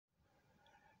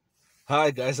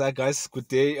Hi guys, good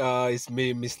day. It's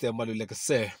me, Mr. Mululeke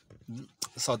Sir,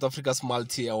 South Africa's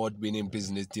multi-award-winning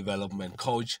business development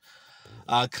coach,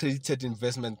 accredited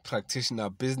investment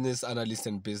practitioner, business analyst,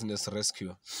 and business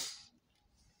rescue.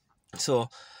 So,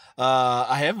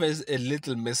 I have a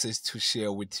little message to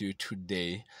share with you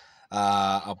today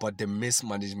about the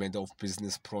mismanagement of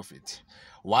business profit.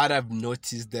 What I've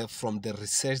noticed that from the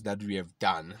research that we have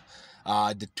done,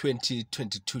 the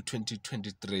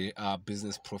 2022-2023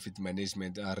 business profit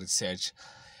management research,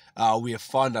 we have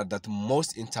found out that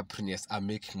most entrepreneurs are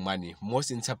making money.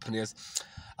 Most entrepreneurs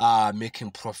are making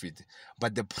profit,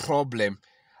 but the problem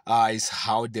is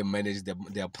how they manage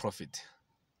their profit.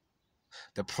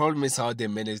 The problem is how they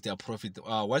manage their profit.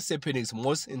 What's happening is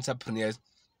most entrepreneurs,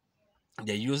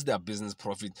 they use their business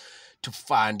profit to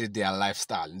fund their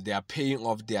lifestyle. They are paying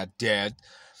off their debt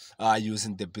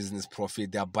using the business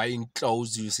profit. They are buying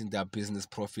clothes using their business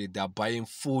profit. They are buying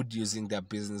food using their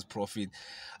business profit.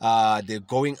 They're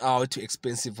going out to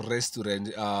expensive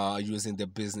restaurants using the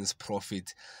business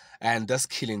profit, and that's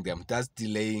killing them. That's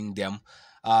delaying them.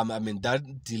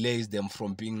 That delays them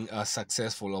from being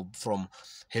successful, or from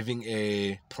having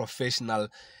a professional,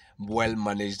 well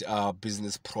managed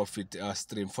business profit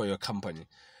stream for your company.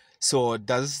 So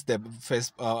that's the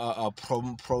first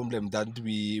problem that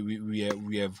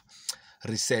we have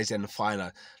researched and found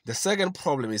out. The second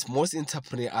problem is most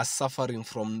entrepreneurs are suffering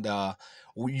from the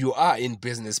you are in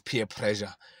business peer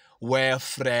pressure, where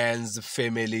friends,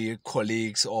 family,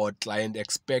 colleagues, or client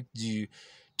expect you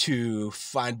to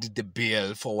fund the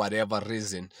bill for whatever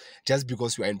reason. Just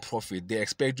because you are in profit, they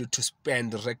expect you to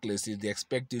spend recklessly. They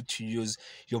expect you to use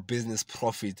your business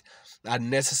profit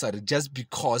unnecessary just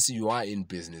because you are in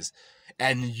business.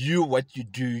 And what you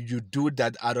do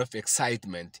that out of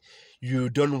excitement.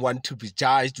 You don't want to be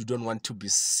judged. You don't want to be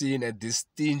seen as this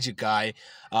stingy guy.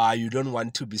 You don't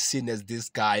want to be seen as this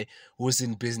guy who's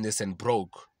in business and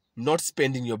broke. Not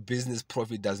spending your business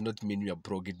profit does not mean you are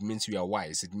broke. It means you are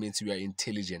wise. It means you are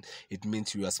intelligent. It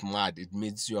means you are smart. It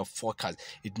means you are focused.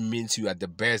 It means you are the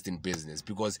best in business,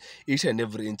 because each and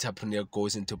every entrepreneur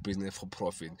goes into business for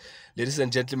profit. Ladies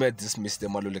and gentlemen, this is Mr.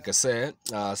 Mululeke Sir,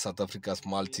 South Africa's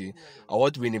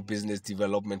multi-award-winning business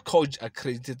development coach,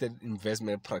 accredited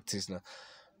investment practitioner,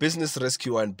 business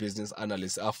rescuer, and business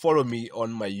analyst. Follow me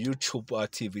on my YouTube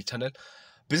TV channel,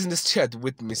 Business Chat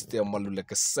with Mr.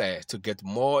 Mululeke Sir, to get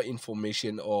more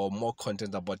information or more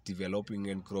content about developing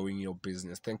and growing your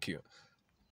business. Thank you.